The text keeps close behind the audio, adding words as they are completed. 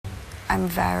I'm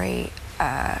very...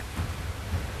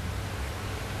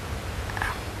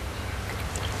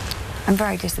 I'm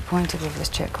very disappointed with this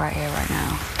chick right here, right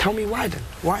now. Tell me why, then.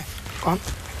 Why? Go on.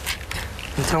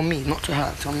 And tell me, not to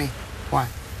her. Tell me why.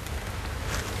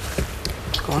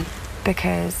 Go on.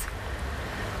 Because...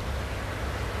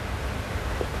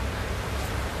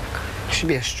 Should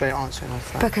be a straight answer, in all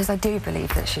fact. Because I do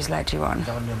believe that she's led you on.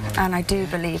 And I do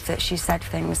believe that she said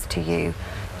things to you.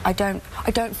 I don't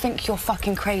think you're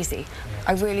fucking crazy.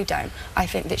 I really don't. I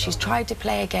think that she's tried to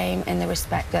play a game in the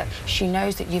respect that she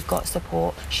knows that you've got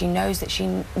support. She knows that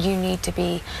you need to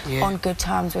be on good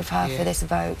terms with her for this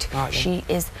vote. Right, she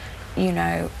is, you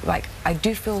know, like, I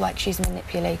do feel like she's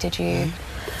manipulated you.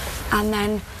 And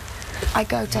then I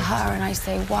go to her and I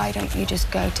say, why don't you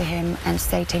just go to him and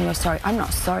say to him, you're sorry. I'm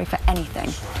not sorry for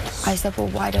anything. I said, well,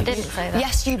 why don't you... Didn't say that.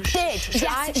 Yes, you did.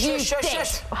 Yes, you did.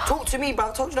 Talk to me, but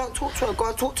I told you don't talk to her. Go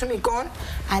on, talk to me, go on.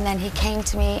 And then he came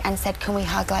to me and said, can we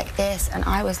hug like this? And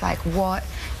I was like, what?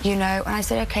 You know? And I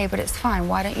said, okay, but it's fine.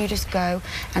 Why don't you just go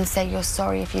and say you're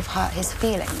sorry if you've hurt his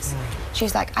feelings?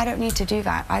 She's like, I don't need to do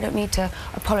that. I don't need to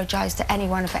apologise to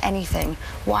anyone for anything.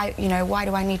 Why, you know, why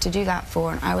do I need to do that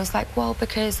for? And I was like, well,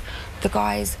 because the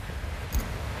guy's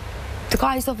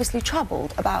obviously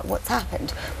troubled about what's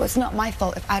happened. Well, it's not my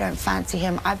fault if I don't fancy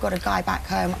him. I've got a guy back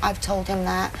home. I've told him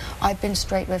that. I've been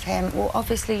straight with him. Well,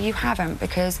 obviously you haven't,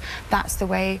 because that's the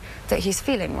way that he's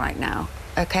feeling right now,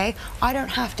 okay? I don't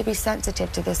have to be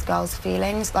sensitive to this girl's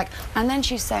feelings. Like, and then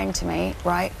she's saying to me,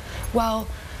 right, well,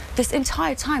 this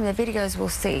entire time the videos will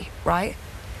see, right?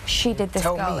 She did this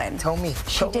girl in. Tell me.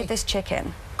 She did this chick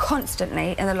in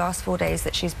constantly in the last 4 days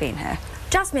that she's been here.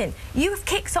 Jasmine, you have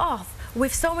kicked off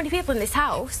with so many people in this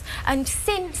house, and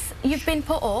since you've been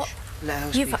put up,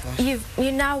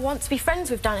 you now want to be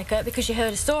friends with Danica because you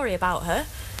heard a story about her.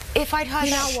 If I'd heard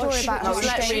that story about her, it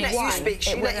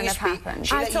wouldn't have happened.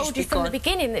 I told you from the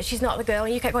beginning that she's not the girl,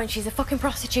 and you kept going, she's a fucking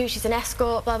prostitute, she's an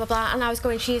escort, blah, blah, blah, and I was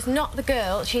going, she is not the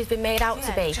girl she's been made out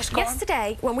to be.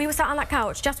 Yesterday, when we were sat on that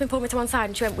couch, Jasmine pulled me to one side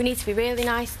and she went, we need to be really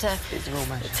nice to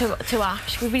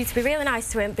Ash. We need to be really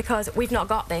nice to him because we've not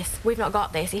got this. We've not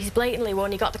got this. He's blatantly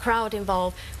won. He got the crowd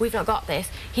involved. We've not got this.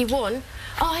 He won.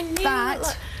 Oh, I knew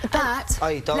that.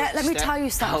 Let me tell you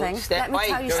something. Let me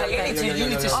tell you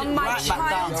something. On my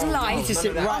child's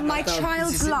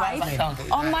life,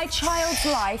 on my child's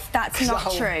life, that's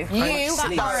not true. You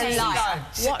are a liar.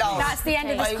 That's the end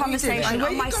of this conversation.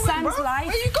 On my son's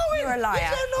life, you're a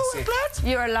liar.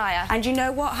 You're a liar. And you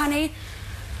know what, honey?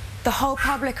 The whole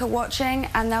public are watching,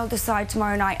 and they'll decide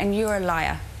tomorrow night, and you're a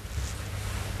liar.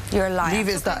 You're a liar. Leave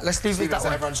it as that. Let's leave it that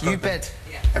way. You bed.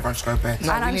 Everyone just go to bed.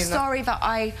 And I'm sorry that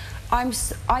I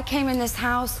came in this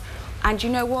house, and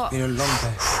you know what? Been a long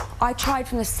day. I tried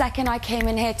from the second I came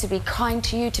in here to be kind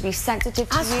to you, to be sensitive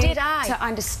to you. As did I. To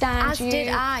understand you. As did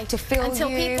I. To feel Until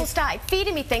people started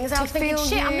feeding me things, I was thinking,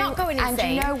 shit, I'm not going insane.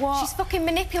 And you know what? She's fucking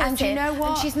manipulative. And you know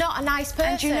what? And she's not a nice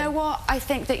person. And you know what? I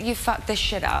think that you fucked this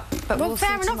shit up. But well, we'll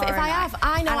fair see enough. If I have,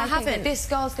 I know I haven't. Think that this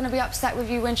girl's going to be upset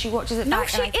with you when she watches it back. No,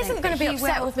 she isn't going to be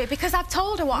upset with me because I've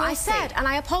told her what I said, and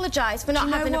I apologise for not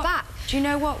having her back. Do you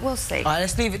know what? We'll see. All right,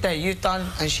 let's leave it there. You've done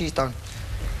and she's done.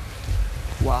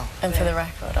 Wow. And for the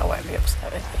record, I won't be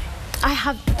upset with you. I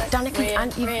have Danica,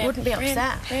 and you wouldn't be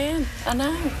upset. Rhian, I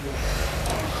know.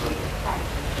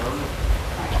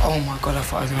 Oh my God, I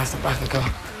thought I was going to have to back and go.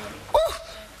 Oh!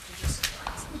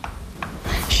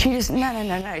 She just,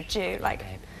 no, Ju, like,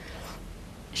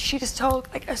 she just told,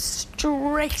 like, a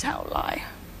straight-out lie.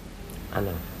 I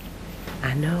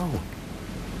know.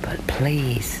 But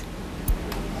please,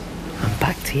 I'm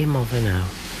back to your mother now.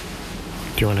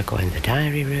 Do you want to go in the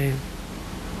diary room?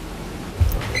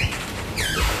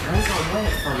 Hands on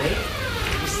work for me.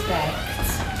 Respect.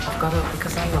 I've got up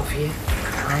because I love you.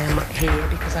 I am here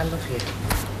because I love you.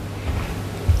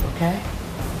 Okay?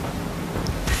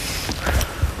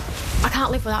 I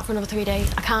can't live without for another 3 days.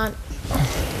 I can't.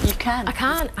 You can. I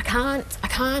can't.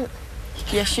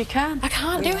 Yes, you can. I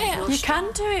can't do it. You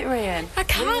can do it, Rhian. I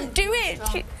can't do it.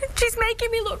 She's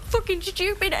making me look fucking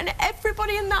stupid, and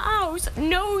everybody in that house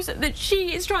knows that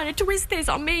she is trying to twist this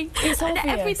on me. It's and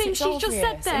obvious. Everything she's just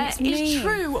said there is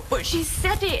true, but she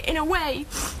said it in a way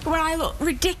where I look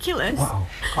ridiculous. Wow.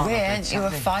 Rhian, you're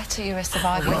a fighter, you're a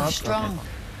survivor, you're strong.